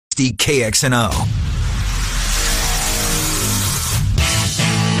1460 KXNO.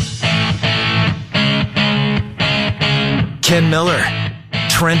 Ken Miller,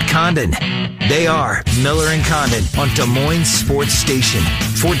 Trent Condon. They are Miller and Condon on Des Moines Sports Station,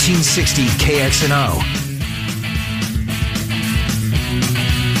 1460 KXNO.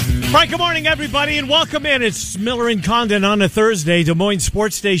 All right, good morning, everybody, and welcome in. It's Miller and Condon on a Thursday, Des Moines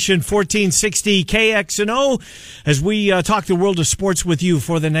Sports Station, 1460 KXNO, as we talk the world of sports with you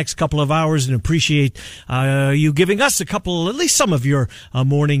for the next couple of hours, and appreciate you giving us at least some of your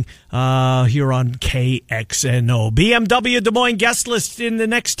morning here on KXNO. BMW Des Moines guest list in the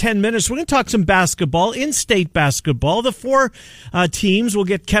next 10 minutes. We're going to talk some basketball, in-state basketball. The four teams, we'll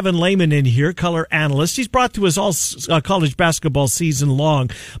get Kevin Lehman in here, color analyst. He's brought to us all college basketball season long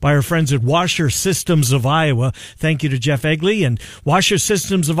by our friends at Washer Systems of Iowa. Thank you to Jeff Egley and Washer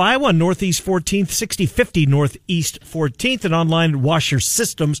Systems of Iowa, Northeast 14th, 6050 Northeast 14th, and online at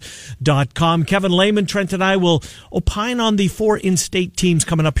washersystems.com. Kevin Lehman, Trent, and I will opine on the four in-state teams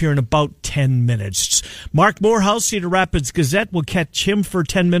coming up here in about 10 minutes. Mark Morehouse, Cedar Rapids Gazette, will catch him for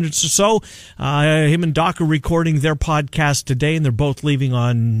 10 minutes or so. Him and Doc are recording their podcast today, and they're both leaving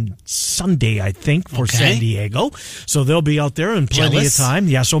on Sunday, I think, for San Diego. So they'll be out there in plenty of time.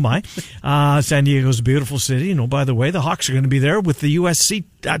 Yeah, so am I. San Diego's a beautiful city. You know, by the way, the Hawks are going to be there with the USC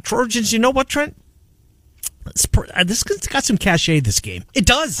Trojans. You know what, Trent? This has got some cachet, this game. It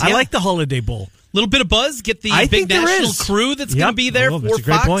does. Yeah. I like the Holiday Bowl. A little bit of buzz. Get the big national crew that's going to be there for Fox.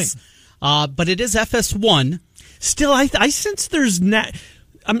 Great point. But it is FS1. Still, I sense there's...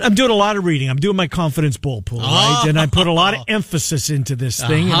 I'm doing a lot of reading. I'm doing my confidence bowl pool, right? And I put a lot of emphasis into this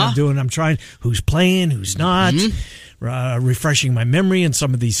thing. And I'm trying who's playing, who's not. Refreshing my memory in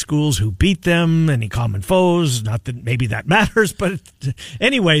some of these schools who beat them, any common foes. Not that maybe that matters, but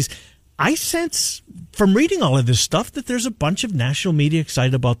anyways, I sense from reading all of this stuff that there's a bunch of national media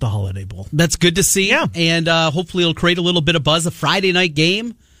excited about the Holiday Bowl. That's good to see. Yeah. And hopefully it'll create a little bit of buzz. A Friday night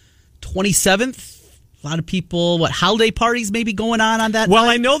game, 27th. A lot of people, holiday parties maybe going on that Well,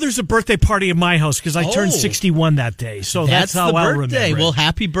 night? I know there's a birthday party at my house because I turned 61 that day. So that's how I'll remember it. Well,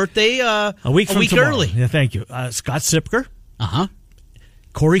 happy birthday a week early. Yeah, thank you. Scott Sipker.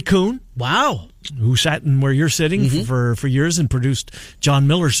 Corey Kuhn. Wow. Who sat in where you're sitting for years and produced John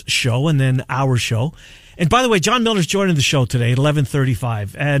Miller's show and then our show. And by the way, John Miller's joining the show today at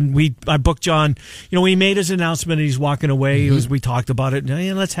 11:35. And I booked John, when he made his announcement and he's walking away, we talked about it.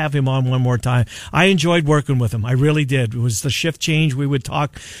 And let's have him on one more time. I enjoyed working with him. I really did. It was the shift change. We would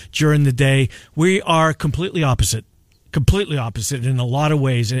talk during the day. We are completely opposite in a lot of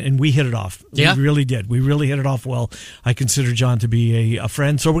ways, and we hit it off. Yeah. We really did. We really hit it off well. I consider John to be a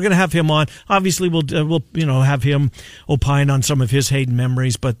friend, so we're going to have him on. Obviously, we'll have him opine on some of his Hayden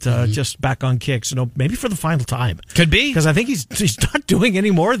memories, but just back on kicks, maybe for the final time. Could be, because I think he's not doing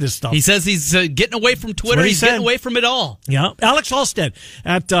any more of this stuff. He says he's getting away from Twitter. He's getting away from it all. Yeah, Alex Halstead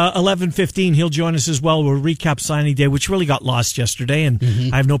at 11:15. He'll join us as well. We'll recap signing day, which really got lost yesterday, and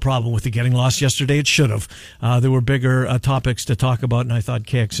I have no problem with it getting lost yesterday. It should have. There were bigger topics to talk about, and I thought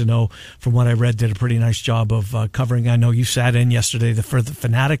KXNO, from what I read, did a pretty nice job of covering. I know you sat in yesterday for the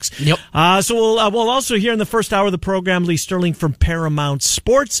Fanatics. Yep. So we'll also hear in the first hour of the program Lee Sterling from Paramount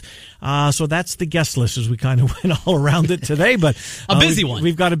Sports. So that's the guest list as we kind of went all around it today, but a busy one.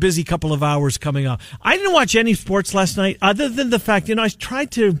 We've got a busy couple of hours coming up. I didn't watch any sports last night other than the fact, I tried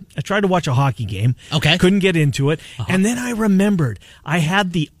to watch a hockey game. Okay. Couldn't get into it. And then I remembered I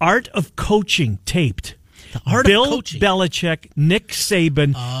had The Art of Coaching taped. Bill Belichick, Nick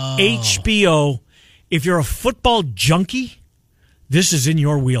Saban, HBO. If you're a football junkie, this is in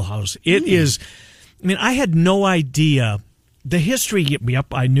your wheelhouse. It is. I had no idea the history.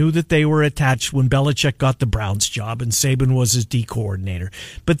 Yep, I knew that they were attached when Belichick got the Browns job and Saban was his D coordinator.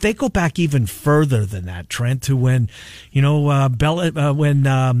 But they go back even further than that, Trent, to when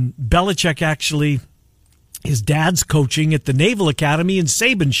Belichick actually. His dad's coaching at the Naval Academy, and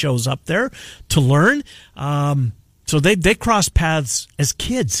Saban shows up there to learn. So they crossed paths as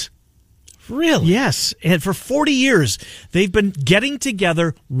kids. Really? Yes. And for 40 years, they've been getting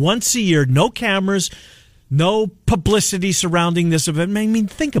together once a year. No cameras, no publicity surrounding this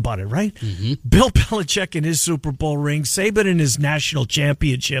event. Think about it, right? Bill Belichick in his Super Bowl ring, Saban in his national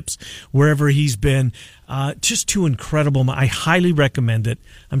championships, wherever he's been. Just too incredible. I highly recommend it.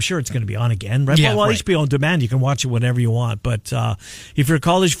 I'm sure it's going to be on again, right? Yeah, well, right. HBO on demand, you can watch it whenever you want. But if you're a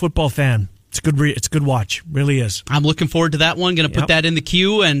college football fan, it's good. It's a good watch. Really is. I'm looking forward to that one. Going to put that in the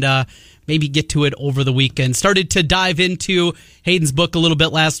queue and maybe get to it over the weekend. Started to dive into Hayden's book a little bit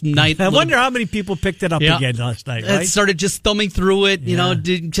last night. I wonder how many people picked it up again last night. Right? Started just thumbing through it.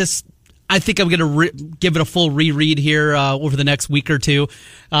 I think I'm going to give it a full reread here over the next week or two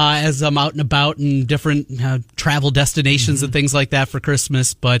as I'm out and about in different travel destinations and things like that for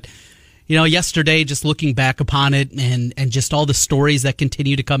Christmas. But, yesterday, just looking back upon it and just all the stories that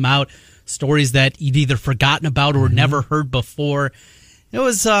continue to come out, stories that you'd either forgotten about or never heard before. It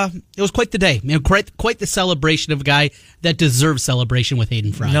was quite the day. Quite the celebration of a guy that deserves celebration with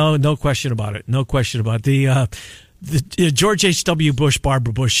Hayden Fry. No question about it. No question about it. The George H.W. Bush,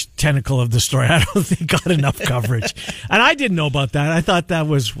 Barbara Bush tentacle of the story, I don't think got enough coverage. And I didn't know about that. I thought that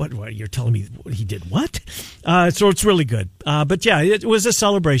was, what you're telling me he did what? So it's really good. But yeah, it was a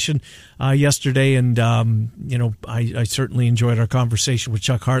celebration yesterday, and, I certainly enjoyed our conversation with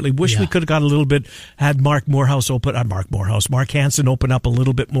Chuck Hartley. Wish we could have got a little bit, had Mark Hansen open up a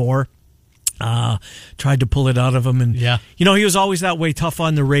little bit more. Tried to pull it out of him. And, he was always that way, tough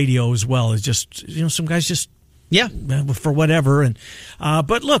on the radio as well. It's just, some guys just, for whatever. And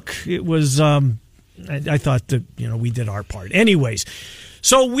but look, it was. I thought that we did our part. Anyways,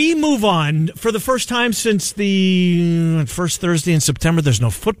 so we move on for the first time since the first Thursday in September. There's no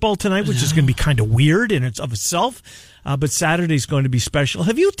football tonight, which is going to be kind of weird in of itself. But Saturday's going to be special.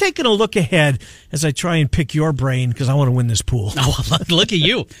 Have you taken a look ahead as I try and pick your brain because I want to win this pool? Oh, look at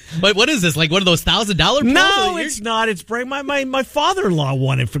you! What is this? Like one of those $1,000 pools? No, it's not. It's my father-in-law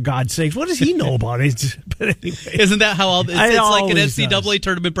won it, for God's sakes. What does he know about it? But anyway, isn't that how it's like an NCAA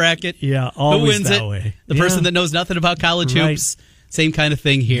tournament bracket? Yeah, always who wins that it? way. The person that knows nothing about college hoops. Same kind of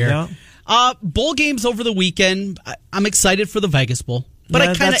thing here. Yeah. Bowl games over the weekend. I'm excited for the Vegas Bowl. But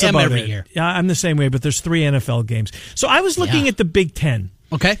I kind of am every year. Yeah, I'm the same way, but there's 3 NFL games. So I was looking at the Big Ten.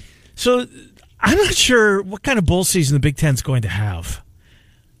 Okay. So I'm not sure what kind of bowl season the Big Ten's going to have.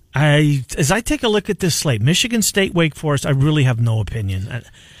 As I take a look at this slate, Michigan State, Wake Forest, I really have no opinion.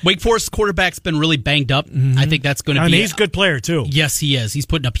 Wake Forest quarterback's been really banged up. I think that's going to be... he's a good player, too. Yes, he is. He's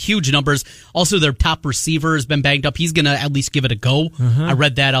putting up huge numbers. Also, their top receiver has been banged up. He's going to at least give it a go. I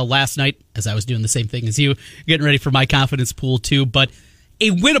read that last night as I was doing the same thing as you, getting ready for my confidence pool, too. But a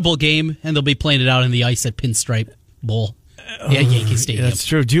winnable game, and they'll be playing it out in the ice at Pinstripe Bowl. Yankee Stadium. That's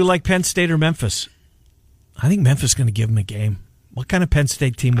true. Do you like Penn State or Memphis? I think Memphis is going to give them a game. What kind of Penn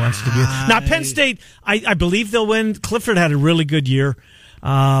State team wants to be? Now, Penn State, I believe they'll win. Clifford had a really good year.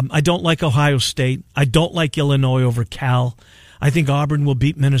 I don't like Ohio State. I don't like Illinois over Cal. I think Auburn will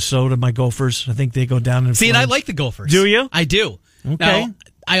beat Minnesota, my Gophers. I think they go down in See, flames. and I like the Gophers. Do you? I do. Okay. Now,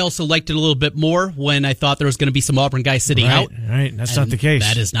 I also liked it a little bit more when I thought there was going to be some Auburn guys sitting out. Right, that's not the case.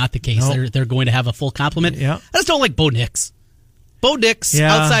 That is not the case. Nope. They're going to have a full complement. Yeah. I just don't like Bo Nix. Bo Nix,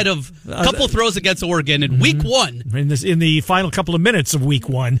 outside of a couple throws against Oregon in week 1. In the final couple of minutes of week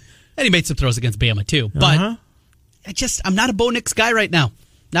 1. And he made some throws against Bama, too. But I'm not a Bo Nix guy right now.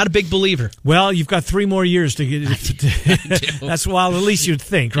 Not a big believer. Well, you've got 3 more years to get. That's at least you'd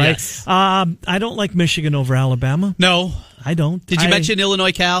think, right? Yes. I don't like Michigan over Alabama. No, I don't. Did you mention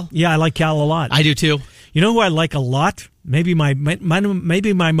Illinois, Cal? Yeah, I like Cal a lot. I do too. You know who I like a lot? Maybe my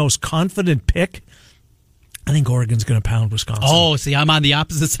most confident pick. I think Oregon's going to pound Wisconsin. Oh, see, I'm on the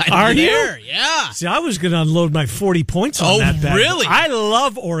opposite side. Are you? There. Yeah. See, I was going to unload my 40 points on that bet. Really? I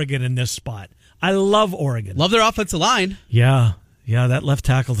love Oregon in this spot. I love Oregon. Love their offensive line. Yeah. Yeah, that left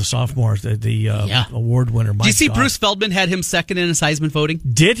tackle, the sophomore, the award winner. Did you see Bruce Feldman had him second in his Heisman voting?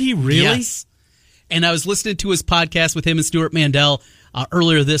 Did he really? Yes. And I was listening to his podcast with him and Stuart Mandel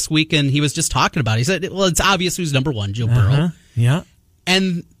earlier this week, and he was just talking about it. He said, well, it's obvious who's number 1, Joe Burrow. Yeah.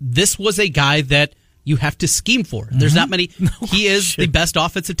 And this was a guy that you have to scheme for. There's not many. He is the best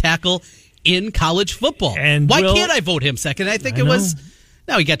offensive tackle in college football. And why can't I vote him second? I think it was.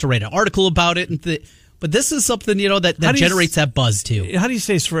 Now he got to write an article about it, but this is something that generates that buzz too. How do you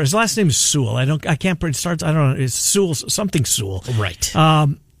say his last name is Sewell? I can't. It starts. I don't know. It's Sewell. Something Sewell. Right.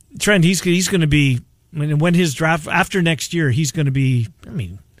 Trent. He's going to be. When his draft after next year, he's going to be.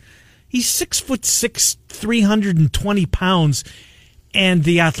 He's 6'6", 320 pounds. And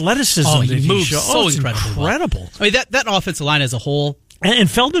the athleticism he moves so incredible. I mean, that offensive line as a whole. And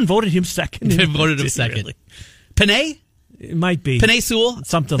Feldman voted him second. Voted him second. Really? Panay? It might be. Penei Sewell?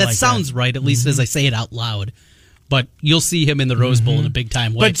 Something like that. That sounds right, at least as I say it out loud. But you'll see him in the Rose Bowl in a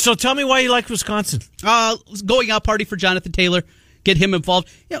big-time way. But so tell me why you like Wisconsin. Going out party for Jonathan Taylor. Get him involved.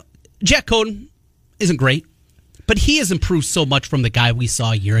 Jack Coden isn't great. But he has improved so much from the guy we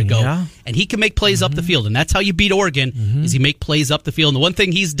saw a year ago. Yeah. And he can make plays up the field. And that's how you beat Oregon, is you make plays up the field. And the one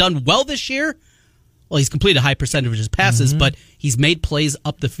thing he's done well this year, well, he's completed a high percentage of his passes, but he's made plays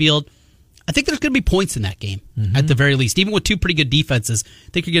up the field. I think there's going to be points in that game, at the very least. Even with 2 pretty good defenses,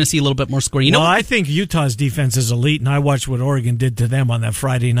 I think you're going to see a little bit more scoring. I think Utah's defense is elite, and I watched what Oregon did to them on that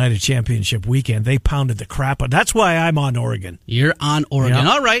Friday night of championship weekend. They pounded the crap out. That's why I'm on Oregon. You're on Oregon.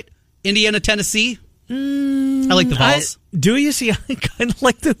 Yeah. All right. Indiana, Tennessee. I like the Vols. Do you see? I kind of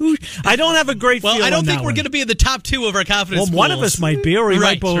like the Hoosiers. I don't have a great feel. Well, I don't think that we're going to be in the top 2 of our confidence. Well, one of us might be, or we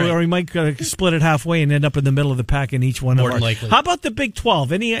Right. might split it halfway and end up in the middle of the pack in each one More of than ours. likely. How about the Big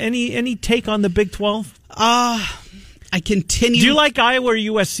 12? Any take on the Big 12? I continue. Do you like Iowa or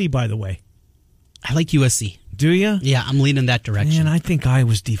USC? By the way, I like USC. do you? Yeah, I'm leaning that direction. Man, I think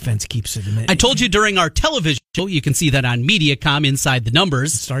Iowa's defense keeps it. I told you during our television show, you can see that on MediaCom Inside the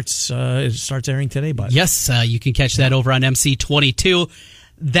Numbers. It starts airing today, bud. Yes, you can catch that over on MC22.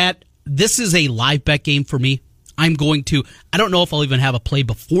 That this is a live bet game for me. I don't know if I'll even have a play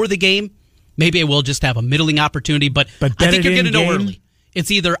before the game. Maybe I will just have a middling opportunity, but I think you're going to know early.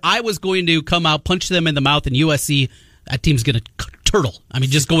 It's either I was going to come out, punch them in the mouth, and USC, that team's going to turtle. I mean,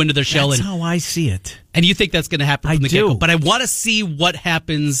 just go into their shell. That's how I see it. And you think that's going to happen from the do. get-go. But I want to see what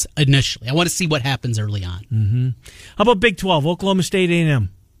happens initially. I want to see what happens early on. Mm-hmm. How about Big 12? Oklahoma State A&M.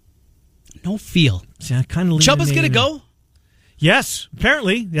 No feel. Yeah, kind of. Chubba's going to go? Yes,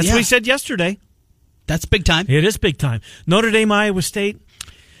 apparently. That's what he said yesterday. That's big time. It is big time. Notre Dame, Iowa State.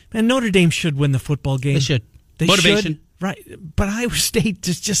 Man, Notre Dame should win the football game. They should. They Motivation. should. Right. But Iowa State,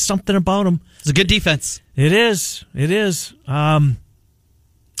 there's just something about them. It's a good defense. It is. I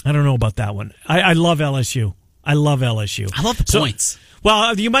don't know about that one. I love LSU. I love LSU. I love the points.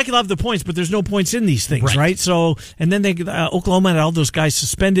 Well, you might love the points, but there's no points in these things, right? So, and then Oklahoma had all those guys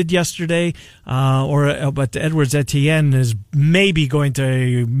suspended yesterday, but Edwards Etienne is maybe going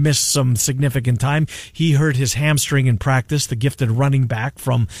to miss some significant time. He hurt his hamstring in practice, the gifted running back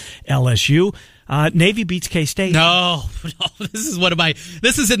from LSU. Navy beats K-State. No, this is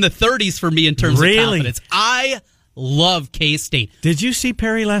in the 30s for me in terms of confidence. I love K-State. Did you see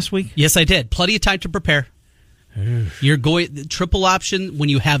Perry last week? Yes, I did. Plenty of time to prepare. You're going triple option when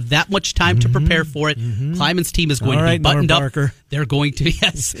you have that much time to prepare for it. Kleiman's team is going to be buttoned up. They're going to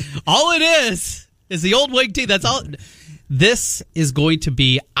all it is the old wing team. That's all. This is going to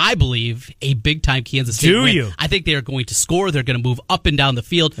be, I believe, a big time Kansas State win. You? I think they are going to score. They're going to move up and down the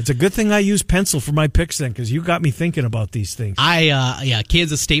field. It's a good thing I use pencil for my picks then, because you got me thinking about these things.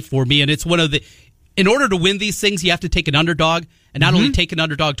 Kansas State for me, and it's one of the. In order to win these things, you have to take an underdog, and not only take an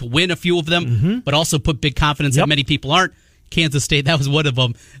underdog to win a few of them, but also put big confidence that many people aren't. Kansas State, that was one of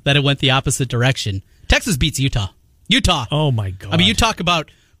them that it went the opposite direction. Texas beats Utah. Oh, my God. I mean, you talk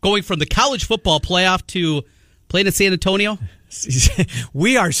about going from the college football playoff to playing in San Antonio.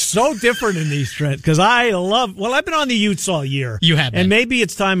 We are so different in these, Trent, because I've been on the Utes all year. You have been. And maybe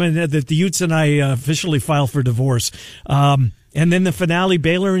it's time that the Utes and I officially file for divorce. And then the finale,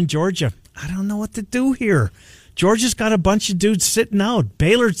 Baylor and Georgia. I don't know what to do here. Georgia's got a bunch of dudes sitting out.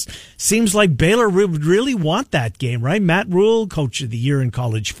 Seems like Baylor would really want that game, right? Matt Rule, coach of the year in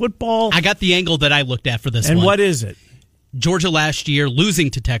college football. I got the angle that I looked at for this one. And what is it? Georgia last year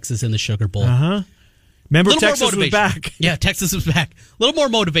losing to Texas in the Sugar Bowl. Uh-huh. Remember, Texas was back. Yeah, Texas was back. A little more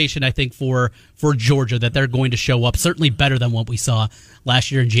motivation, I think, for Georgia, that they're going to show up. Certainly better than what we saw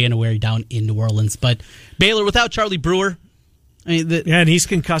last year in January down in New Orleans. But Baylor, without Charlie Brewer, and he's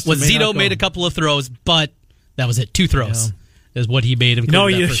concussed. Zito made a couple of throws, but that was it. 2 throws is what he made him.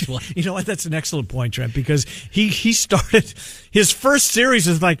 You know what? That's an excellent point, Trent, because he started his first series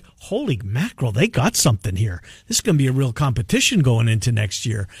is like, holy mackerel, they got something here. This is going to be a real competition going into next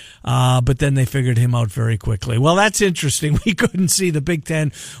year. But then they figured him out very quickly. Well, that's interesting. We couldn't see the Big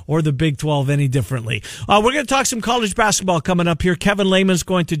 10 or the Big 12 any differently. We're going to talk some college basketball coming up here. Kevin Lehman's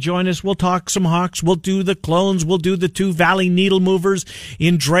going to join us. We'll talk some Hawks. We'll do the Clones. We'll do the 2 Valley Needle Movers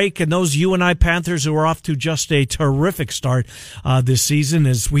in Drake and those UNI Panthers who are off to just a terrific start this season.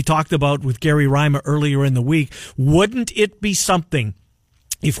 As we talked about with Gary Rima earlier in the week, wouldn't it be something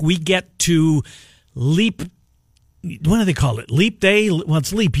if we get to leap, what do they call it? Leap day? Well,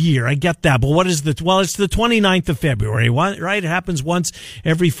 it's leap year. I get that. But what is it's the 29th of February, right? It happens once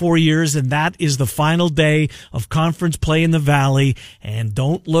every 4 years, and that is the final day of conference play in the Valley. And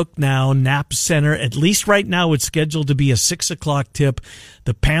don't look now, Knapp Center, at least right now, it's scheduled to be a 6:00 tip.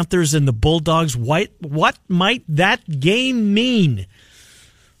 The Panthers and the Bulldogs, what might that game mean?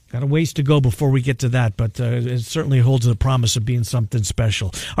 Got a ways to go before we get to that, but it certainly holds the promise of being something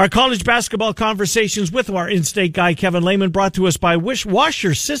special. Our college basketball conversations with our in-state guy, Kevin Lehman, brought to us by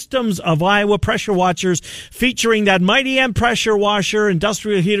Washer Systems of Iowa, pressure washers, featuring that Mighty M pressure washer,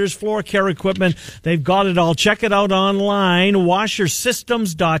 industrial heaters, floor care equipment. They've got it all. Check it out online,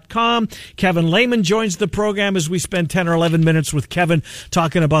 washersystems.com. Kevin Lehman joins the program as we spend 10 or 11 minutes with Kevin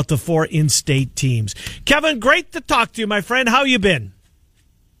talking about the 4 in-state teams. Kevin, great to talk to you, my friend. How you been?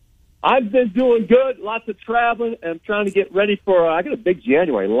 I've been doing good, lots of traveling, and I'm trying to get ready for, I got a big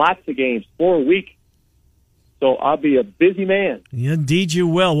January, lots of games, 4 weeks. So I'll be a busy man. Indeed you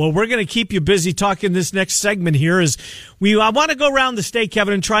will. Well, we're going to keep you busy talking this next segment here. I want to go around the state,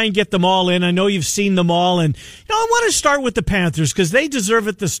 Kevin, and try and get them all in. I know you've seen them all, and I want to start with the Panthers because they deserve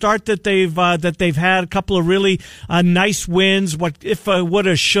it. The start that they've had, a couple of really nice wins. What if,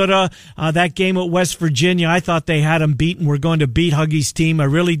 woulda, shoulda. That game at West Virginia, I thought they had them beaten. We're going to beat Huggy's team. I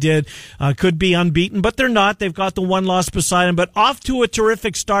really did. Could be unbeaten, but they're not. They've got the one loss beside them. But off to a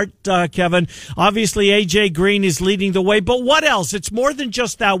terrific start, Kevin. Obviously, AJ Green is leading the way, but what else? It's more than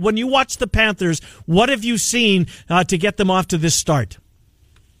just that. When you watch the Panthers, what have you seen to get them off to this start?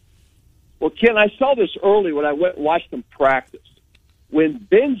 Well, Ken, I saw this early when I went and watched them practice. When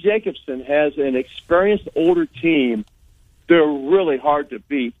Ben Jacobson has an experienced older team, they're really hard to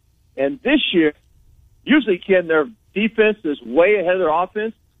beat. And this year, usually, Ken, their defense is way ahead of their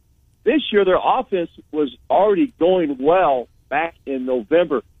offense. This year, their offense was already going well back in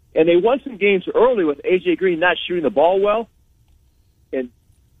November. And they won some games early with A.J. Green not shooting the ball well. And,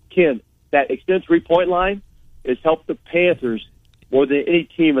 Ken, that extended three-point line has helped the Panthers more than any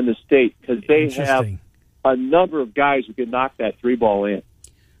team in the state because they have a number of guys who can knock that three-ball in.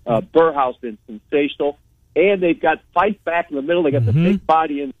 Burhouse been sensational. And they've got Fife back in the middle. They got the big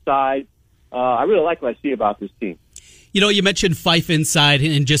body inside. I really like what I see about this team. You mentioned Fife inside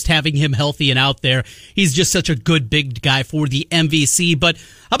and just having him healthy and out there. He's just such a good big guy for the MVC. But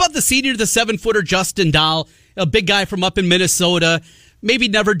how about the senior, the 7-footer Justin Dahl, a big guy from up in Minnesota, maybe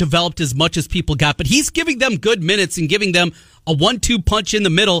never developed as much as people got, but he's giving them good minutes and giving them a 1-2 punch in the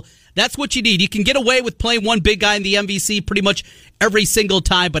middle. That's what you need. You can get away with playing one big guy in the MVC pretty much every single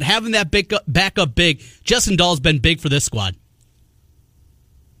time, but having that big backup big, Justin Dahl's been big for this squad.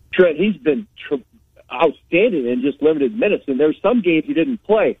 Trent, he's been outstanding in just limited minutes, and there's some games he didn't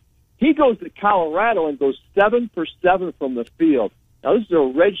play. He goes to Colorado and goes 7 for 7 from the field. Now, this is a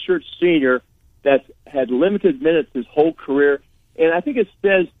redshirt senior that's had limited minutes his whole career, and I think it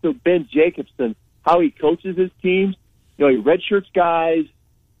says to Ben Jacobson how he coaches his teams. He redshirts guys.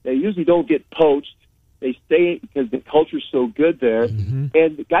 They usually don't get poached. They stay because the culture's so good there. And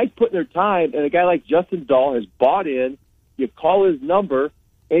the guys putting their time, and a guy like Justin Dahl has bought in. You call his number,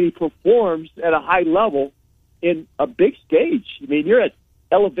 and he performs at a high level in a big stage. I mean, you're at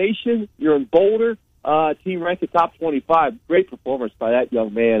elevation, you're in Boulder, team ranked at top 25. Great performance by that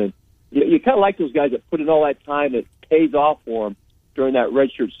young man. And you kind of like those guys that put in all that time that pays off for them during that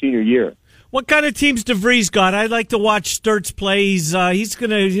redshirt senior year. What kind of teams DeVries got? I'd like to watch Sturts play.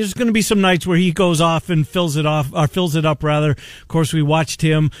 There's gonna be some nights where he goes off and fills it up. Of course, we watched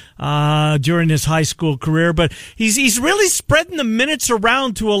him during his high school career, but he's really spreading the minutes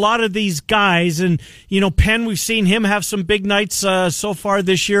around to a lot of these guys. And Penn, we've seen him have some big nights so far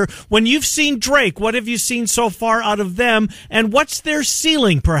this year. When you've seen Drake, what have you seen so far out of them, and what's their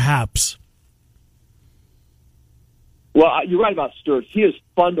ceiling, perhaps? Well, you're right about Sturts. He is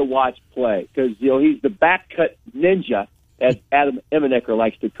fun to watch play because, he's the back cut ninja, as Adam Emanecker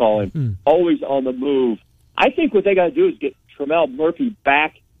likes to call him, always on the move. I think what they got to do is get Tremel Murphy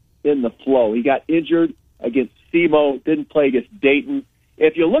back in the flow. He got injured against SEMO, didn't play against Dayton.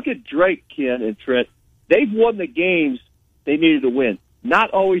 If you look at Drake, Ken and Trent, they've won the games they needed to win.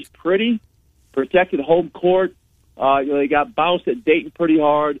 Not always pretty, protected home court. They got bounced at Dayton pretty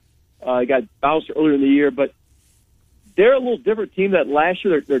hard. They got bounced earlier in the year, but they're a little different team than last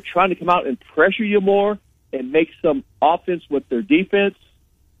year. They're trying to come out and pressure you more and make some offense with their defense.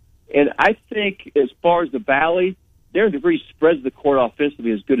 And I think as far as the Valley, Darren DeVries spreads the court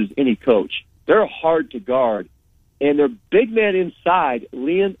offensively as good as any coach. They're hard to guard. And their big man inside,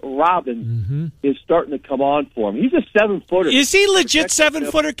 Leon Robbins, is starting to come on for him. He's a 7-footer. Is he legit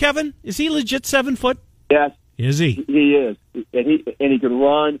 7-footer, Kevin? Is he legit 7 foot? Yes. Is he? He is. And he can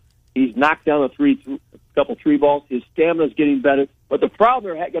run. He's knocked down a couple three balls. His stamina's getting better. But the problem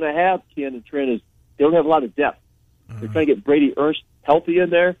they're going to have, Ken and Trent, is they don't have a lot of depth. They're trying to get Brady Ernst healthy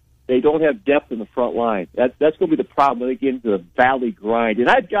in there. They don't have depth in the front line. That's going to be the problem when they get into the Valley grind. And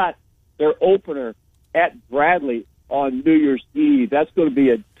I've got their opener at Bradley on New Year's Eve. That's going to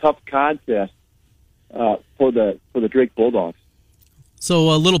be a tough contest for the Drake Bulldogs. So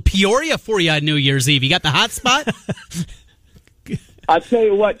a little Peoria for you on New Year's Eve. You got the hot spot? I'll tell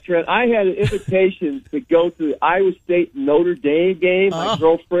you what, Trent, I had an invitation to go to the Iowa State Notre Dame game. My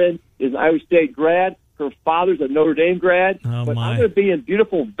girlfriend is an Iowa State grad. Her father's a Notre Dame grad. I'm going to be in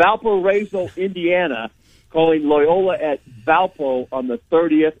beautiful Valparaiso, Indiana, calling Loyola at Valpo on the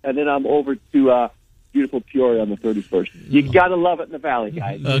 30th, and then I'm over to beautiful Peoria on the 31st. You got to love it in the Valley,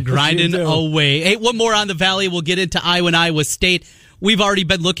 guys. Grinding away. Hey, one more on the Valley. We'll get into Iowa and Iowa State. We've already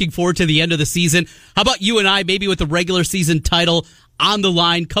been looking forward to the end of the season. How about you and I, maybe with the regular season title, on the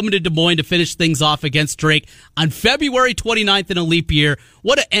line, coming to Des Moines to finish things off against Drake on February 29th in a leap year.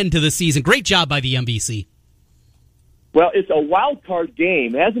 What an end to the season. Great job by the MVC. Well, it's a wild card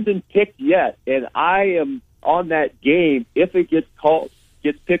game. It hasn't been picked yet, and I am on that game if it gets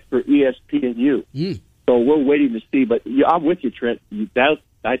picked for ESPNU. So we're waiting to see. But I'm with you, Trent.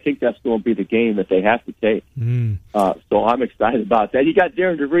 I think that's going to be the game that they have to take. So I'm excited about that. You got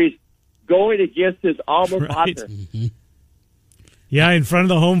Darren DeVries going against his alma mater. Yeah, in front of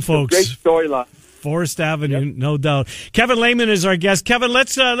the home folks. Great storyline. Forest Avenue, no doubt. Kevin Lehman is our guest. Kevin,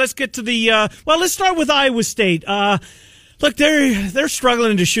 let's get to the let's start with Iowa State. Look, they're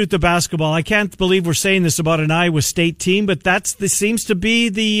struggling to shoot the basketball. I can't believe we're saying this about an Iowa State team, but this seems to be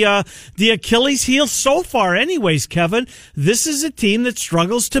the Achilles heel so far. Anyways, Kevin, this is a team that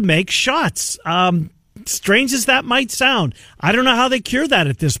struggles to make shots. Strange as that might sound, I don't know how they cure that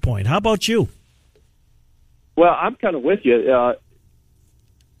at this point. How about you? Well, I'm kind of with you.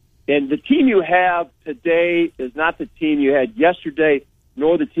 And the team you have today is not the team you had yesterday,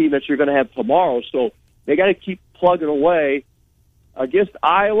 nor the team that you're going to have tomorrow. So they got to keep plugging away. Against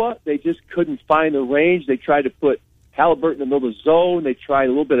Iowa, they just couldn't find the range. They tried to put Halliburton in the middle of the zone. They tried a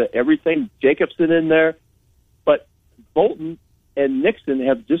little bit of everything. Jacobson in there. But Bolton and Nixon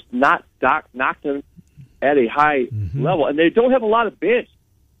have just not knocked them at a high level. And they don't have a lot of bench.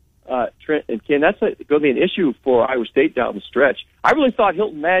 Trent and Ken, that's going to be an issue for Iowa State down the stretch. I really thought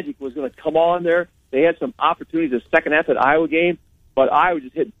Hilton Magic was going to come on there. They had some opportunities in the second half of the Iowa game, but Iowa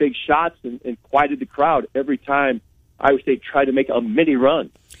just hit big shots and quieted the crowd every time Iowa State tried to make a mini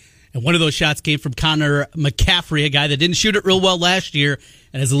run. And one of those shots came from Connor McCaffrey, a guy that didn't shoot it real well last year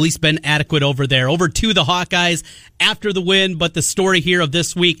and has at least been adequate over there. Over to the Hawkeyes after the win, but the story here of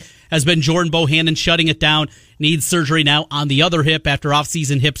this week has been Jordan Bohannon shutting it down. Needs surgery now on the other hip after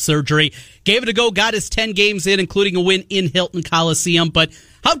offseason hip surgery. Gave it a go, got his 10 games in, including a win in Hilton Coliseum. But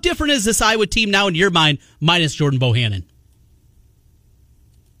how different is this Iowa team now in your mind, minus Jordan Bohannon?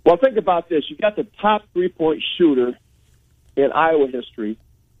 Well, think about this. You got the top three-point shooter in Iowa history,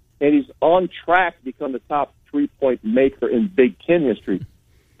 and he's on track to become the top three-point maker in Big Ten history.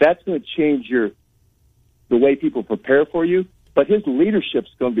 That's going to change the way people prepare for you, but his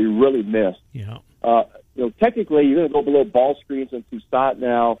leadership's going to be really missed. Yeah. Technically, you're going to go below ball screens on Toussaint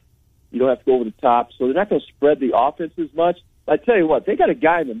now. You don't have to go over the top, so they're not going to spread the offense as much. I tell you what, they got a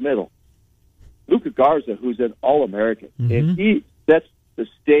guy in the middle, Luka Garza, who's an All-American, and he sets the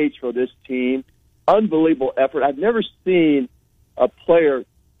stage for this team. Unbelievable effort. I've never seen a player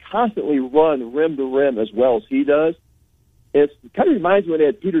constantly run rim to rim as well as he does. It kind of reminds me when they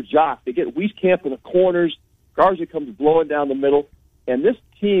had Peter Jock. They get Wieskamp in the corners. Garza comes blowing down the middle. And this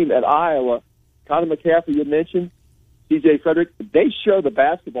team at Iowa, Connor McCaffrey you mentioned, C.J. Frederick, they show the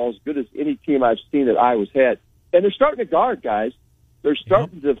basketball as good as any team I've seen that Iowa's had. And they're starting to guard, guys. They're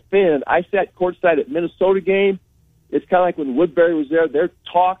starting to defend. I sat courtside at Minnesota game. It's kind of like when Woodbury was there. They're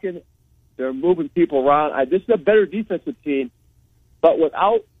talking. They're moving people around. This is a better defensive team. But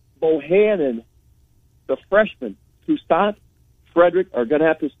without Bohannon, the freshman, Toussaint, Frederick are going to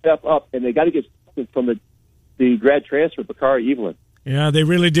have to step up, and they got to get from the grad transfer, Bakari Evelyn. Yeah, they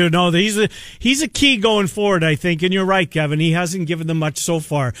really do. No, he's a key going forward, I think. And you're right, Kevin. He hasn't given them much so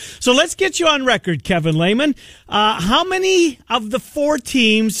far. So let's get you on record, Kevin Lehman. How many of the four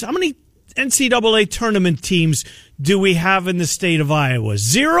teams, how many NCAA tournament teams do we have in the state of Iowa?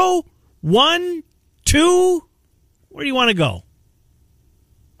 0, 1, 2? Where do you want to go?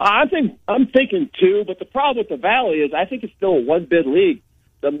 I'm thinking 2, but the problem with the Valley is I think it's still a one-bid league.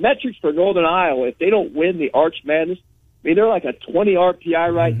 The metrics for Northern Iowa, if they don't win the Arch Madness, I mean, they're like a 20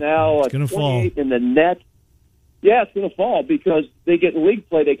 RPI right now, it's a 28 fall in the net. Yeah, it's going to fall because they get in league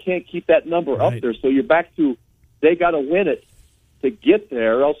play. They can't keep that number up there. So you're back to they got to win it to get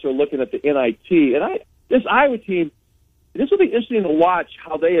there, or else they're looking at the NIT. And this Iowa team, this will be interesting to watch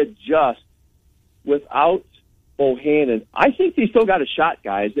how they adjust without Bohannon. I think they still got a shot,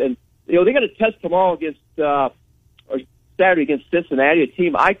 guys. And, they got a test tomorrow against or Saturday against Cincinnati, a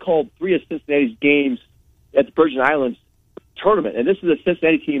team I called 3 of Cincinnati's games at the Virgin Islands tournament. And this is a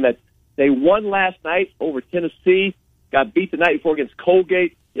Cincinnati team that they won last night over Tennessee, got beat the night before against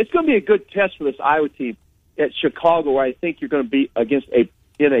Colgate. It's going to be a good test for this Iowa team at Chicago, where I think you're going to be against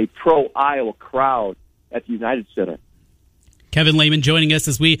in a pro-Iowa crowd at the United Center. Kevin Lehman joining us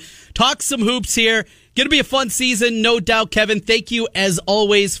as we talk some hoops here. Going to be a fun season, no doubt, Kevin. Thank you, as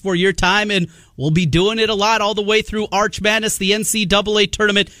always, for your time, and we'll be doing it a lot all the way through Arch Madness, the NCAA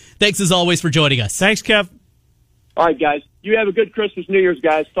tournament. Thanks, as always, for joining us. Thanks, Kev. All right, guys. You have a good Christmas, New Year's,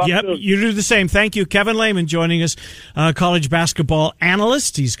 guys. Talk soon. You do the same. Thank you. Kevin Lehman joining us, college basketball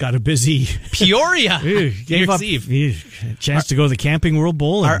analyst. He's got a busy Peoria. Gave up a chance to go to the Camping World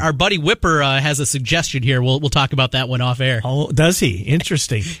Bowl. Our buddy Whipper has a suggestion here. We'll talk about that one off air. Oh, does he?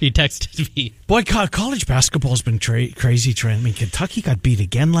 Interesting. He texted me. Boy, college basketball's been crazy, Trent. I mean, Kentucky got beat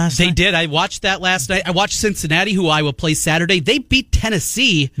again last night. They did. I watched that last night. I watched Cincinnati, who Iowa plays Saturday. They beat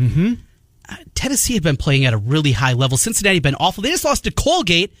Tennessee. Mm-hmm. Tennessee have been playing at a really high level. Cincinnati have been awful. They just lost to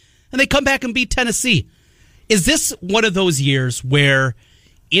Colgate, and they come back and beat Tennessee. Is this one of those years where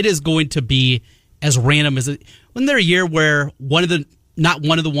it is going to be as random as it? Wasn't there a year where not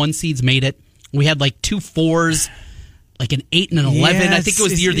one of the 1 seeds made it? We had like 2 4s, like an 8 and an 11. Yeah, I think it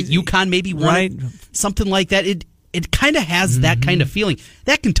was the year that UConn maybe won it, something like that. It kind of has that kind of feeling.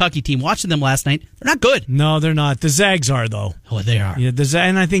 That Kentucky team, watching them last night, they're not good. No, they're not. The Zags are, though. Oh, they are. Yeah,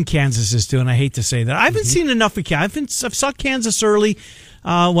 and I think Kansas is too, and I hate to say that. I haven't seen enough of Kansas. I saw Kansas early.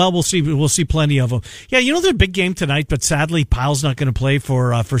 We'll see. We'll see plenty of them. Yeah, there's a big game tonight, but sadly, Pyle's not going to play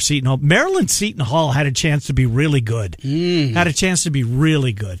for Seton Hall. Maryland Seton Hall had a chance to be really good.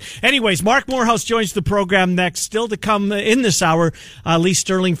 Anyways, Mark Morehouse joins the program next. Still to come in this hour, Lee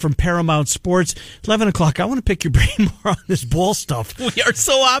Sterling from Paramount Sports. 11 o'clock. I want to pick your brain more on this bowl stuff. We are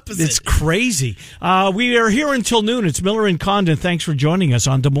so opposite. It's crazy. We are here until noon. It's Miller and Condon. Thanks for joining us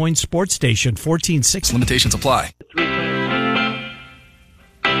on Des Moines Sports Station 1460. Limitations apply.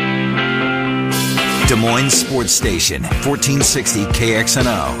 Des Moines Sports Station, 1460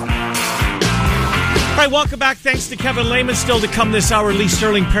 KXNO. All right, welcome back. Thanks to Kevin Lehman. Still to come this hour, Lee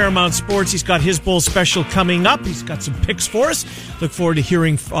Sterling, Paramount Sports. He's got his bowl special coming up. He's got some picks for us. Look forward to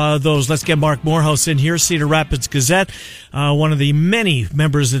hearing those. Let's get Mark Morehouse in here. Cedar Rapids Gazette, one of the many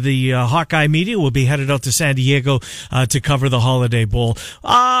members of the Hawkeye media, will be headed out to San Diego to cover the Holiday Bowl.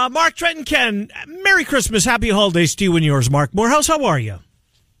 Mark, Trent, and Ken, Merry Christmas. Happy holidays to you and yours. Mark Morehouse, how are you?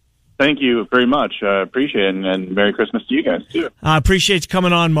 Thank you very much. Appreciate it, and Merry Christmas to you guys, too. I appreciate you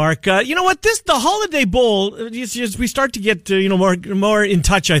coming on, Mark. You know what? The Holiday Bowl, as we start to get more in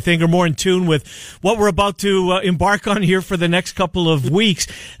touch, I think, or more in tune with what we're about to embark on here for the next couple of weeks.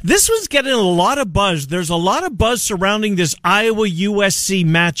 This was getting a lot of buzz. There's a lot of buzz surrounding this Iowa-USC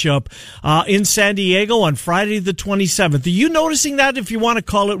matchup in San Diego on Friday the 27th. Are you noticing that, if you want to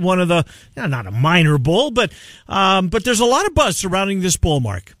call it one of the, not a minor bowl, but there's a lot of buzz surrounding this bowl,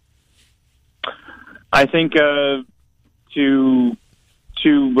 Mark? I think two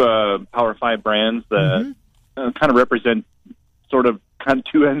Power 5 brands that kind of represent kind of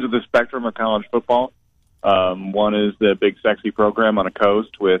two ends of the spectrum of college football. One is the big sexy program on a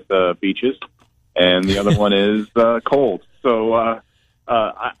coast with beaches, and the other one is cold. So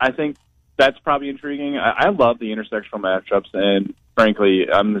I think that's probably intriguing. I love the intersectional matchups, and frankly,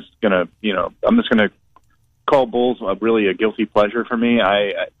 I'm just gonna call bowls really a guilty pleasure for me.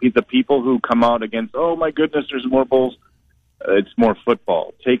 The people who come out against, oh my goodness, there's more bowls. It's more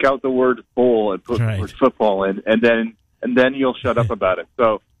football. Take out the word bowl and put the word football in, and then you'll shut up about it.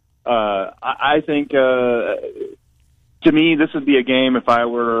 So I think to me, this would be a game if I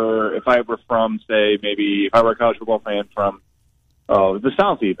were from, say, maybe if I were a college football fan from the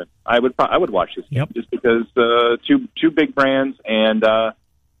South, even I would watch this game just because two big brands, and I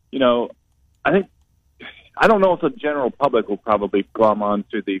think. I don't know if the general public will probably glom on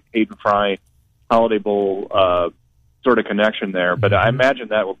to the Hayden Fry Holiday Bowl sort of connection there, but I imagine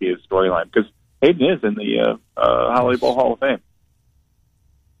that will be a storyline because Hayden is in the Holiday Bowl Hall of Fame.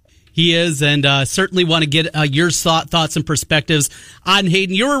 He is, and certainly want to get your thoughts and perspectives on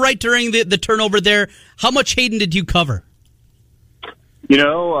Hayden. You were right during the turnover there. How much Hayden did you cover?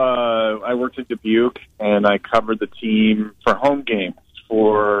 I worked in Dubuque, and I covered the team for home games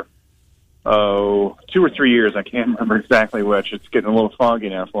for 2 or 3 years. I can't remember exactly which. It's getting a little foggy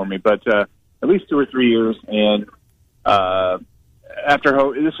now for me, but at least 2 or 3 years. And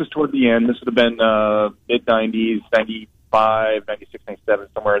this was toward the end. This would have been mid-90s, 95, 96, 97,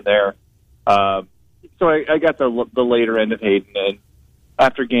 somewhere in there. So I got the later end of Hayden. And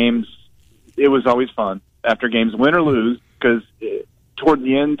after games, it was always fun. After games, win or lose, because toward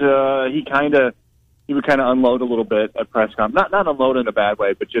the end, he would kind of unload a little bit at press conference. Not unload in a bad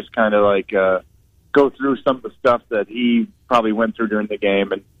way, but just kind of like go through some of the stuff that he probably went through during the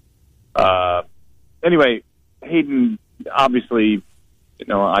game. And anyway, Hayden, obviously,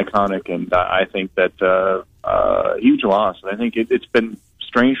 iconic, and I think that huge loss. And I think it's been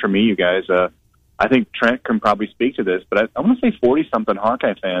strange for me, you guys. I think Trent can probably speak to this, but I want to say 40-something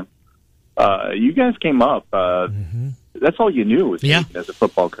Hawkeye fan. You guys came up. That's all you knew was Hayden as a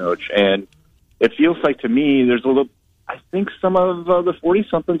football coach, and it feels like to me there's a little. I think some of the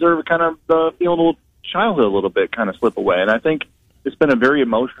 40-somethings are kind of feeling a little childhood a little bit kind of slip away. And I think it's been a very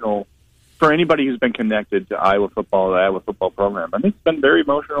emotional, for anybody who's been connected to Iowa football, the Iowa football program, I think it's been very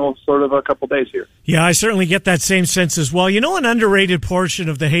emotional sort of a couple days here. Yeah, I certainly get that same sense as well. You know, an underrated portion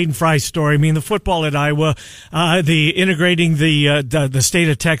of the Hayden Fry story, I mean, the football at Iowa, the integrating the state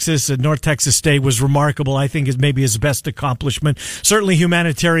of Texas and North Texas State was remarkable. I think is maybe his best accomplishment, certainly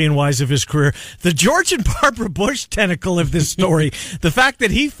humanitarian-wise of his career. The George and Barbara Bush tentacle of this story, the fact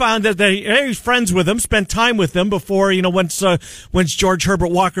that he found that he was friends with them, spent time with them before, once George Herbert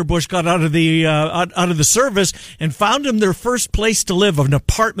Walker Bush got out of the service and found him their first place to live, an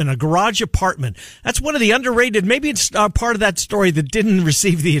apartment, a garage apartment. That's one of the underrated, maybe it's part of that story that didn't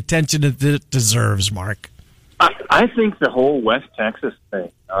receive the attention it deserves, Mark. I think the whole West Texas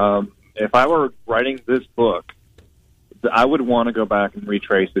thing, if I were writing this book, I would want to go back and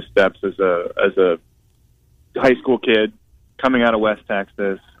retrace his steps as a high school kid coming out of West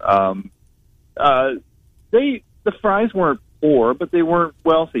Texas. The Fries weren't poor, but they weren't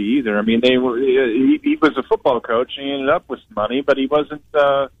wealthy either. I mean, he was a football coach, and he ended up with some money, but he wasn't,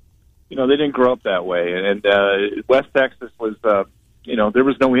 they didn't grow up that way. And West Texas was, there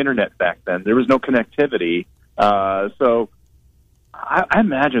was no internet back then. There was no connectivity. So I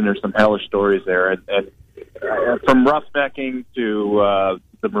imagine there's some hellish stories there. And from roughnecking to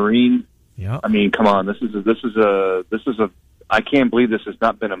the Marines, yeah. I mean, come on, this is a I can't believe this has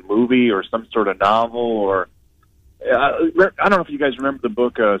not been a movie or some sort of novel or I don't know if you guys remember the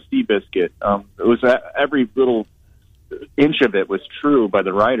book Seabiscuit. It was every little inch of it was true by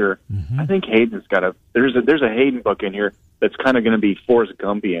the writer. Mm-hmm. I think Hayden's got there's a Hayden book in here that's kind of going to be Forrest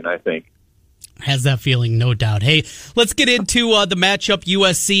Gumpian, I think. Has that feeling, no doubt. Hey, let's get into the matchup.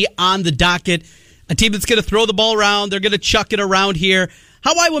 USC on the docket. A team that's going to throw the ball around. They're going to chuck it around here.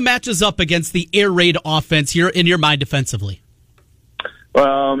 How Iowa matches up against the air raid offense here in your mind defensively?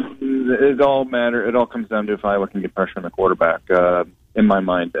 Well, it all comes down to if Iowa can get pressure on the quarterback. In my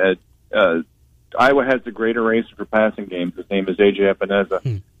mind, Iowa has the greater racer for passing games. His name is AJ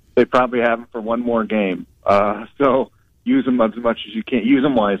Epineza. They probably have him for one more game, so use him as much as you can. Use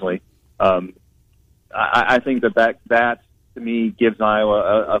him wisely. I think that to me gives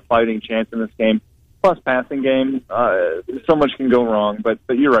Iowa a fighting chance in this game. Plus, passing game, so much can go wrong. But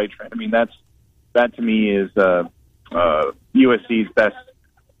you're right, Trent. I mean, that to me is USC's best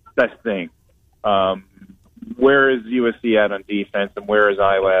thing. Where is USC at on defense, and where is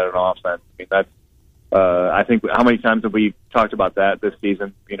Iowa at on offense? I mean, that's. I think how many times have we talked about that this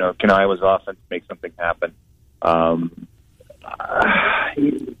season? Can Iowa's offense make something happen? The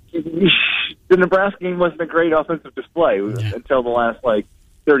Nebraska game wasn't a great offensive display until the last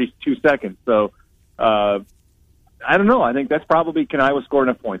 32 seconds. So I don't know. I think that's probably can Iowa score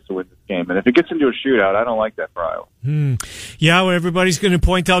enough points to win this game. And if it gets into a shootout, I don't like that for Iowa. Yeah, well, everybody's going to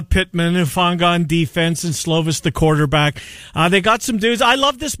point out Pittman and Fonga on defense and Slovis the quarterback. They got some dudes. I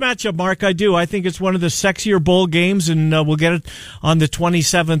love this matchup, Mark. I do. I think it's one of the sexier bowl games, and we'll get it on the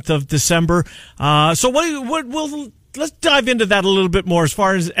 27th of December. Let's dive into that a little bit more as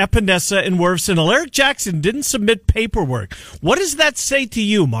far as Epinesa and Wirfs. Alaric Jackson didn't submit paperwork. What does that say to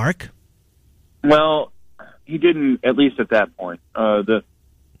you, Mark? Well, he didn't, at least at that point. The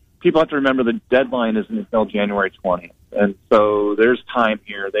people have to remember the deadline isn't until January 20th, and so there's time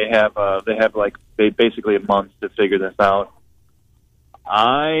here. They have basically a month to figure this out.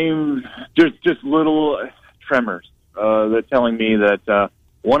 There's just little tremors that telling me that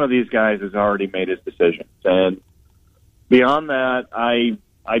one of these guys has already made his decision, and beyond that, I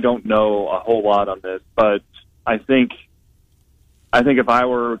don't know a whole lot on this, but I think if I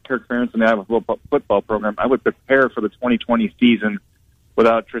were Kirk Ferentz and I have a football program, I would prepare for the 2020 season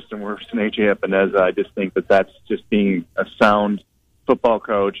without Tristan Wirfs and AJ Epineza. I just think that that's just being a sound football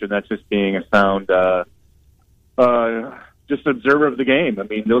coach, and that's just being a sound just observer of the game. I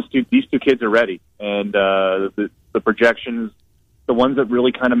mean, these two kids are ready, and the projections, the ones that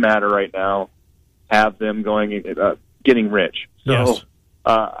really kind of matter right now, have them getting rich. So. Yes.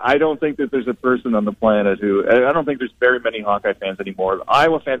 I don't think that there's a person on the planet I don't think there's very many Hawkeye fans anymore.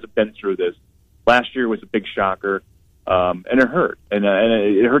 Iowa fans have been through this. Last year was a big shocker, and it hurt. And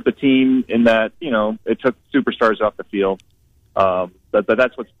it hurt the team in that, it took superstars off the field. But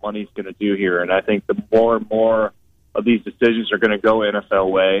that's what money's going to do here. And I think the more and more of these decisions are going to go NFL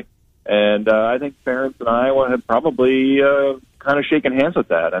way. And I think Ferentz and Iowa have probably kind of shaken hands with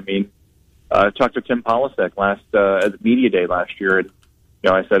that. I mean, I talked to Tim Polasek at the media day last year, and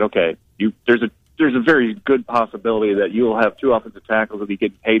I said, okay, there's a very good possibility that you will have two offensive tackles that be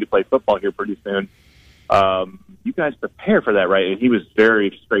getting paid to play football here pretty soon. You guys prepare for that, right? And he was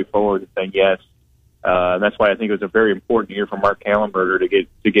very straightforward in saying yes. And that's why I think it was a very important year for Mark Kallenberger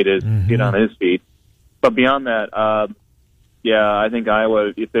to get on his feet. But beyond that, I think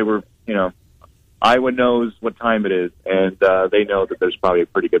Iowa, if they were, Iowa knows what time it is, and they know that there's probably a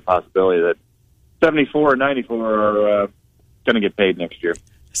pretty good possibility that 74 or 94 are going to get paid next year.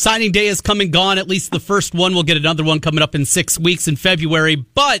 Signing day is come and gone. At least the first one. We'll get another one coming up in 6 weeks in February.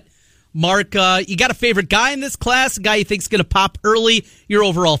 But, Mark, you got a favorite guy in this class? A guy you think's going to pop early? Your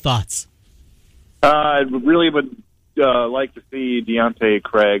overall thoughts? I really would like to see Deontay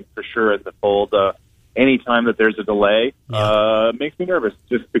Craig for sure in the fold. Anytime that there's a delay, makes me nervous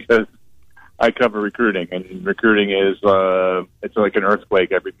just because I cover recruiting, and recruiting is it's like an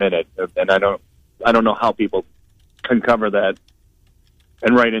earthquake every minute, and I don't know how people can cover that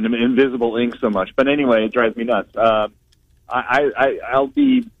and write in invisible ink so much. But anyway, it drives me nuts. I'll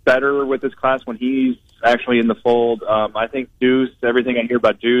be better with this class when he's actually in the fold. I think Deuce, everything I hear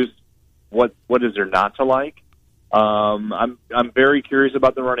about Deuce, what is there not to like? I'm very curious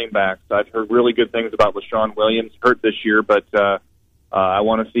about the running backs. I've heard really good things about LaShawn Williams, hurt this year, but I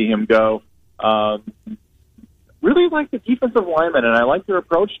want to see him go. Really like the defensive linemen, and I like their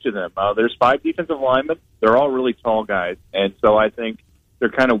approach to them. There's 5 defensive linemen. They're all really tall guys, and so I think they're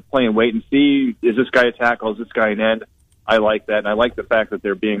kind of playing wait and see. Is this guy a tackle? Is this guy an end? I like that, and I like the fact that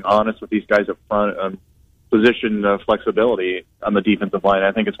they're being honest with these guys up front on position flexibility on the defensive line.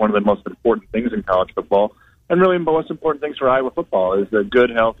 I think it's one of the most important things in college football, and really the most important things for Iowa football is a good,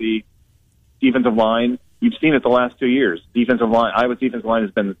 healthy defensive line. You've seen it the last 2 years. Iowa's defensive line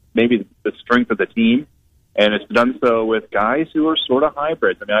has been maybe the strength of the team, and it's done so with guys who are sort of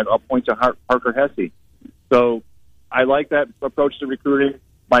hybrids. I mean, I'll point to Parker Hesse. So I like that approach to recruiting.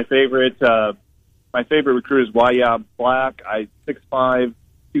 My favorite recruit is Wyatt Black. 6'5",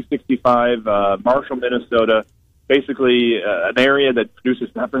 265, Marshall, Minnesota. Basically, an area that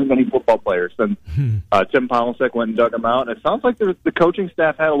produces not very many football players. And Tim Polasek went and dug him out. And it sounds like the coaching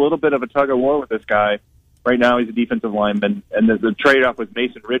staff had a little bit of a tug of war with this guy. Right now, he's a defensive lineman, and the trade-off with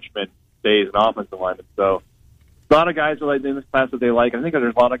Mason Richmond stays an offensive lineman. So a lot of guys in this class that they like. I think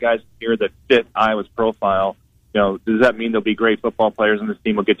there's a lot of guys here that fit Iowa's profile. Does that mean there'll be great football players on this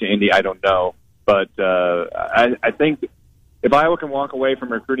team? Will get to Indy? I don't know. But I think if Iowa can walk away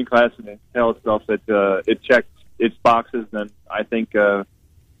from a recruiting class and tell itself that it checked its boxes, then I think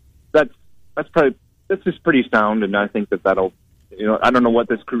that's just pretty sound. And I think that'll, I don't know what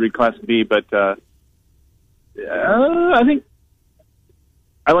this recruiting class will be, but I think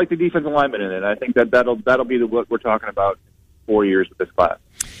I like the defensive lineman in it. I think that'll be what we're talking about in 4 years with this class.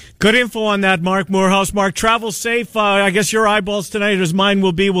 Good info on that, Mark Morehouse. Mark, travel safe. I guess your eyeballs tonight, as mine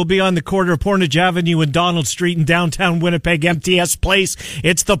will be on the corner of Portage Avenue and Donald Street in downtown Winnipeg, MTS Place.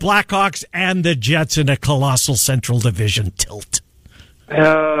 It's the Blackhawks and the Jets in a colossal Central Division tilt.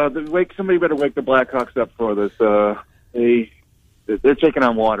 Somebody better wake the Blackhawks up for this. They're taking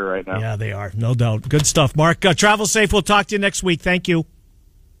on water right now. Yeah, they are, no doubt. Good stuff, Mark. Travel safe. We'll talk to you next week. Thank you.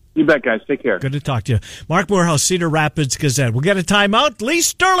 You bet, guys. Take care. Good to talk to you. Mark Morehouse, Cedar Rapids Gazette. We'll get a timeout. Lee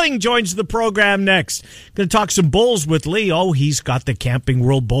Sterling joins the program next. Going to talk some bowls with Lee. Oh, he's got the Camping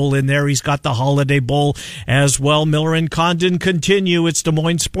World Bowl in there. He's got the Holiday Bowl as well. Miller and Condon continue. It's Des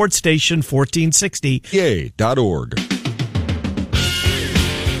Moines Sports Station, 1460. Yay.org.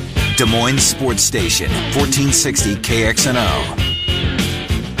 Des Moines Sports Station, 1460 KXNO.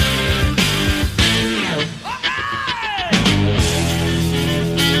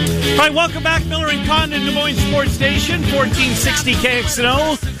 All right, welcome back. Miller and Condon, Des Moines Sports Station, 1460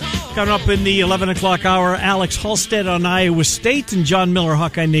 KXNO. Coming up in the 11 o'clock hour, Alex Halstead on Iowa State, and John Miller,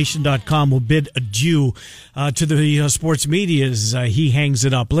 HawkeyeNation.com, will bid adieu to the sports media as he hangs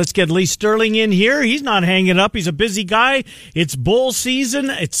it up. Let's get Lee Sterling in here. He's not hanging up. He's a busy guy. It's bowl season.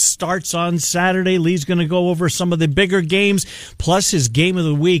 It starts on Saturday. Lee's going to go over some of the bigger games, plus his game of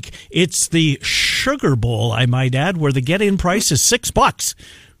the week. It's the Sugar Bowl, I might add, where the get-in price is $6.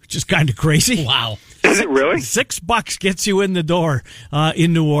 Which is kind of crazy. Wow. Is it really? $6 gets you in the door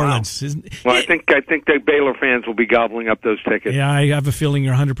in New Orleans. Wow. Well, I think the Baylor fans will be gobbling up those tickets. Yeah, I have a feeling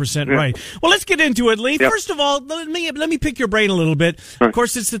you're 100% right. Well, let's get into it, Lee. Yep. First of all, let me pick your brain a little bit. Right. Of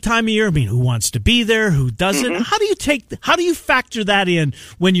course, it's the time of year. I mean, who wants to be there? Who doesn't? Mm-hmm. How do you factor that in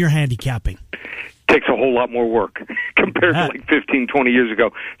when you're handicapping? Takes a whole lot more work compared to like 15, 20 years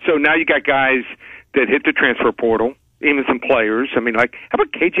ago. So now you got guys that hit the transfer portal. Even some players. I mean, like, how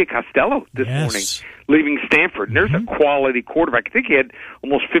about KJ Costello this morning, leaving Stanford? And there's a quality quarterback. I think he had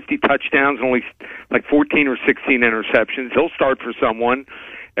almost 50 touchdowns and only like 14 or 16 interceptions. He'll start for someone.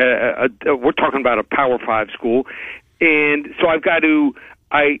 We're talking about a Power 5 school. And so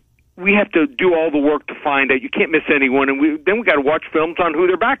we have to do all the work to find out. You can't miss anyone. And then we got to watch films on who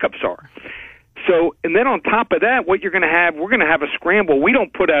their backups are. So, and then on top of that, what you're going to have, we're going to have a scramble. We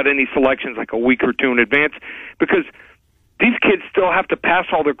don't put out any selections like a week or two in advance because these kids still have to pass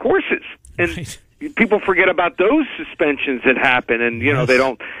all their courses. And right. People forget about those suspensions that happen, and, you know, they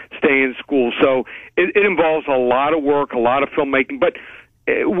don't stay in school. So it involves a lot of work, a lot of filmmaking. But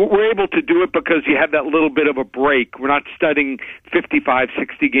we're able to do it because you have that little bit of a break. We're not studying 55,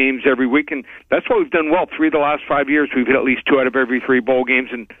 60 games every week, and that's what we've done well. 3 of the last 5 years, we've hit at least 2 out of every 3 bowl games,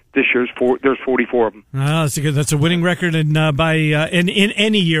 and this year's there's 44 of them. That's a winning record in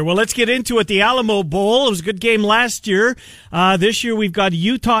any year. Well, let's get into it. The Alamo Bowl, it was a good game last year. This year we've got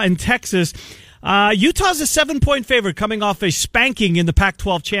Utah and Texas. Utah's a 7-point favorite coming off a spanking in the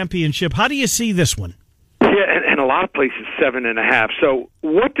Pac-12 championship. How do you see this one? Yeah, and a lot of places 7.5. So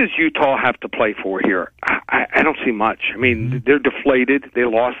what does Utah have to play for here? I don't see much. I mean, they're deflated. They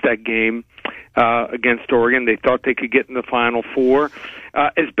lost that game against Oregon. They thought they could get in the Final Four.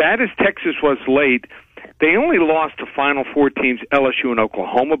 As bad as Texas was late, they only lost to Final Four teams, LSU and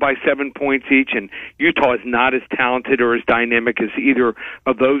Oklahoma, by 7 points each, and Utah is not as talented or as dynamic as either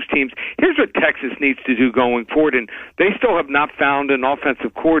of those teams. Here's what Texas needs to do going forward, and they still have not found an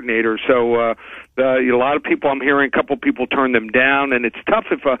offensive coordinator, so a lot of people, I'm hearing a couple people turn them down, and it's tough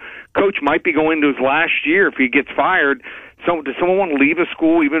if a coach might be going into his last year if he gets fired. So does someone want to leave a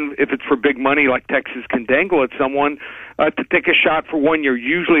school, even if it's for big money like Texas can dangle at someone, to take a shot for 1 year?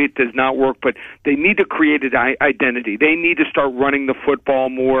 Usually it does not work, but they need to create an identity. They need to start running the football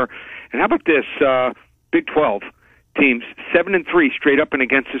more. And how about this? Big 12 teams, 7-3 straight up and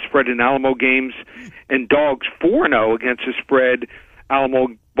against the spread in Alamo games, and dogs 4-0 against the spread Alamo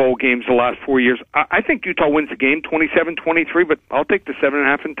Bowl games the last 4 years. I think Utah wins the game 27-23, but I'll take the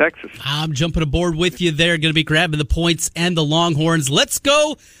 7.5 in Texas. I'm jumping aboard with you there. Going to be grabbing the points and the Longhorns. Let's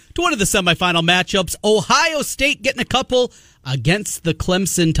go to one of the semifinal matchups. Ohio State getting a couple against the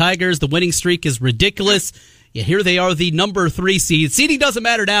Clemson Tigers. The winning streak is ridiculous. Yeah, here they are, the number 3 seed. Seeding doesn't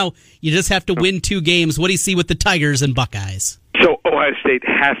matter now. You just have to win 2 games. What do you see with the Tigers and Buckeyes? So Ohio State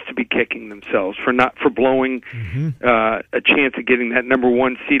has to be kicking themselves for blowing a chance of getting that number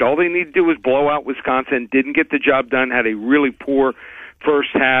 1 seed. All they need to do is blow out Wisconsin. Didn't get the job done. Had a really poor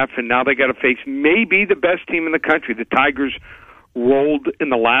first half, and now they got to face maybe the best team in the country. The Tigers rolled in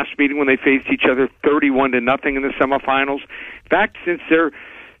the last meeting when they faced each other 31-0 in the semifinals. In fact, since their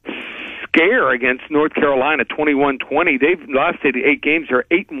scare against North Carolina 21-20, they've lost 8 games. They're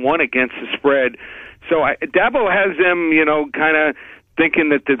 8-1 against the spread. So Dabo has them, kind of thinking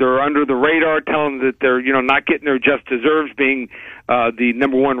that they're under the radar, telling them that they're, not getting their just deserves, being the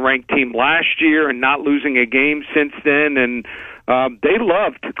number 1 ranked team last year and not losing a game since then. And they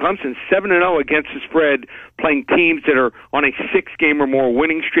loved Clemson 7-0 against the spread, playing teams that are on a 6-game or more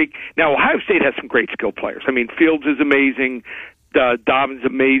winning streak. Now, Ohio State has some great skill players. I mean, Fields is amazing. Dobbins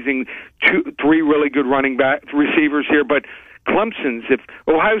amazing. 3 really good running back receivers here, but Clemson's, if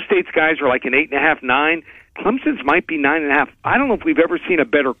Ohio State's guys are like an 8.5, 9, Clemson's might be 9.5. I don't know if we've ever seen a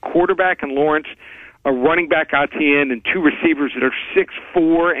better quarterback in Lawrence, a running back Etienne, and 2 receivers that are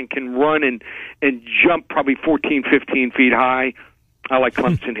 6'4" and can run and jump probably 14, 15 feet high. I like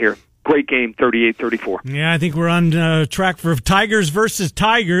Clemson here. Great game, 38-34. Yeah, I think we're on track for Tigers versus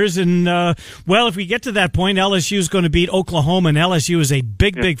Tigers. And, if we get to that point, LSU is going to beat Oklahoma, and LSU is a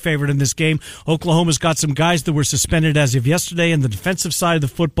big favorite in this game. Oklahoma's got some guys that were suspended as of yesterday in the defensive side of the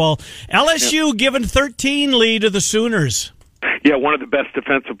football. LSU given 13 lead to the Sooners. Yeah, one of the best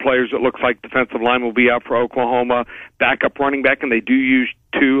defensive players, it looks like defensive line will be out for Oklahoma. Backup running back, and they do use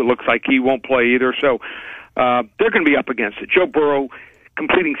 2. It looks like he won't play either. So they're going to be up against it. Joe Burrow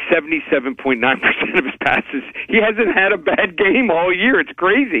completing 77.9% of his passes. He hasn't had a bad game all year. It's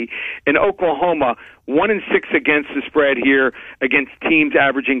crazy. And Oklahoma, 1-6 against the spread here, against teams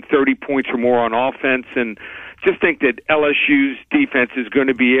averaging 30 points or more on offense. And just think that LSU's defense is going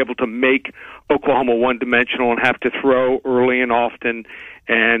to be able to make Oklahoma one-dimensional and have to throw early and often.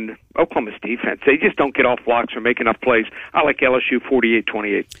 And Oklahoma's defense, they just don't get off blocks or make enough plays. I like LSU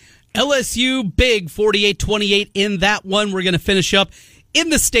 48-28. LSU big 48-28 in that one. We're going to finish up in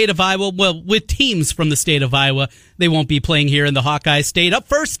the state of Iowa, with teams from the state of Iowa. They won't be playing here in the Hawkeye State. Up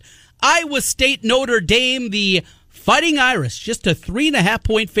first, Iowa State Notre Dame, the Fighting Irish, just a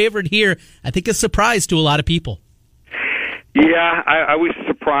 3.5-point favorite here. I think a surprise to a lot of people. Yeah, I was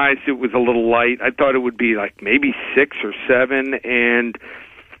surprised it was a little light. I thought it would be like maybe 6 or 7, and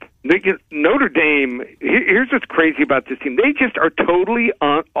Notre Dame, here's what's crazy about this team. They just are totally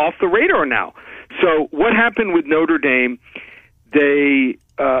off the radar now. So what happened with Notre Dame, they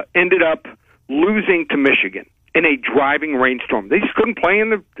ended up losing to Michigan in a driving rainstorm. They just couldn't play in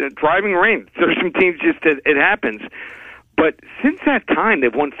the driving rain. There's some teams just, it happens. But since that time,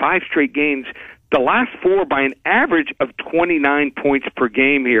 they've won 5 straight games. the last 4 by an average of 29 points per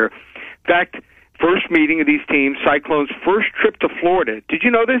game here. In fact, first meeting of these teams, Cyclones' first trip to Florida. Did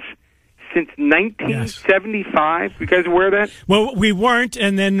you know this? Since 1975. Yes. You guys aware of that? Well, we weren't,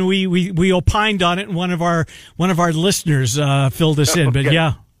 and then we opined on it, and one of our listeners filled us in. But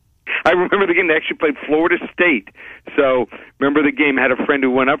yeah, I remember the game. They actually played Florida State, so remember the game. I had a friend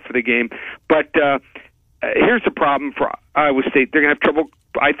who went up for the game. But here's the problem for Iowa State: they're going to have trouble,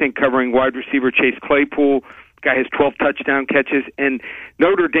 I think, covering wide receiver Chase Claypool. Guy has 12 touchdown catches, and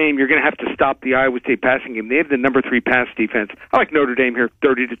Notre Dame, you're going to have to stop the Iowa State passing game. They have the number 3 pass defense. I like Notre Dame here,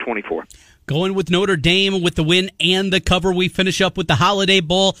 30-24. Going with Notre Dame with the win and the cover. We finish up with the Holiday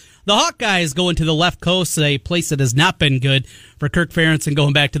Bowl. The Hawkeyes going to the left coast, a place that has not been good for Kirk Ferentz, and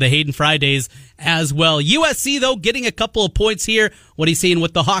going back to the Hayden Fry days as well. USC, though, getting a couple of points here. What are you seeing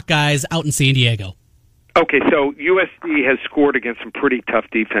with the Hawkeyes out in San Diego? Okay, so USC has scored against some pretty tough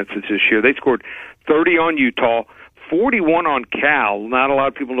defenses this year. They scored 30 on Utah, 41 on Cal. Not a lot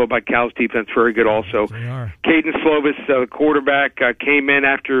of people know about Cal's defense. Very good also. Caden Slovis, the quarterback, came in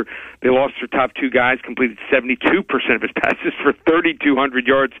after they lost their top 2 guys, completed 72% of his passes for 3,200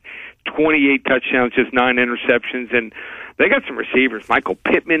 yards, 28 touchdowns, just 9 interceptions. And they got some receivers. Michael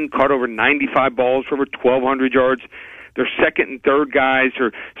Pittman caught over 95 balls for over 1,200 yards. Their second and third guys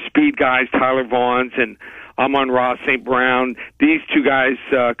are speed guys, Tyler Vaughns and Amon-Ra St. Brown. These 2 guys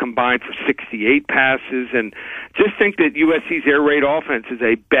combined for 68 passes. And just think that USC's air raid offense is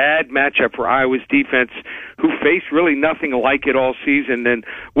a bad matchup for Iowa's defense, who faced really nothing like it all season, and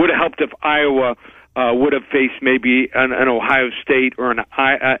would have helped if Iowa would have faced maybe an Ohio State or an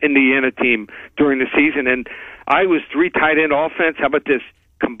Indiana team during the season. And Iowa's 3 tight end offense, how about this?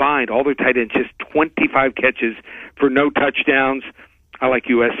 Combined, all their tight ends, just 25 catches for no touchdowns. I like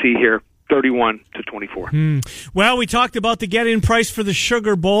USC here, 31-24. Well, we talked about the get-in price for the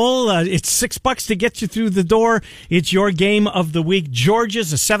Sugar Bowl. It's $6 to get you through the door. It's your game of the week.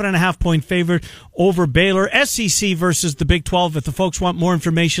 Georgia's a 7.5-point favorite over Baylor. SEC versus the Big 12. If the folks want more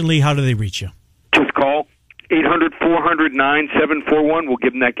information, Lee, how do they reach you? Just call 800-400-9741. We'll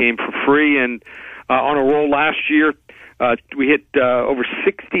give them that game for free. And on a roll last year, we hit over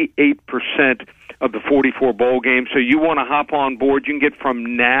 68% of the 44 bowl games. So you want to hop on board. You can get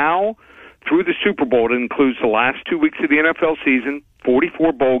from now through the Super Bowl. It includes the last 2 weeks of the NFL season,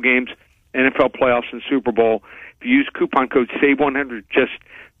 44 bowl games, NFL playoffs, and Super Bowl. If you use coupon code SAVE100, just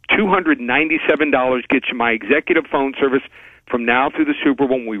 $297 gets you my executive phone service from now through the Super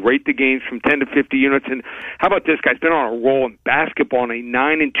Bowl. We rate the games from 10 to 50 units. And how about this, guys? Been on a roll in basketball, on a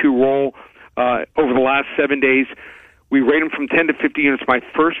 9-2 roll over the last 7 days. We rate them from 10 to 50 units. My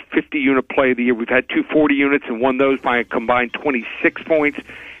first 50-unit play of the year. We've had 2 40 units and won those by a combined 26 points.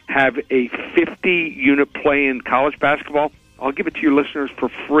 Have a 50-unit play in college basketball. I'll give it to your listeners for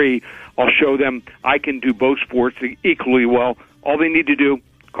free. I'll show them I can do both sports equally well. All they need to do,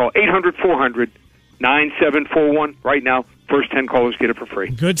 call 800-400-9741 right now. First 10 callers get it for free.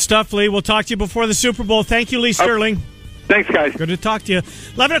 Good stuff, Lee. We'll talk to you before the Super Bowl. Thank you, Lee Sterling. Thanks, guys. Good to talk to you.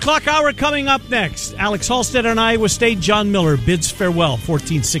 11 o'clock hour coming up next. Alex Halstead on Iowa State. John Miller bids farewell.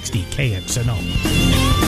 1460 KXNO.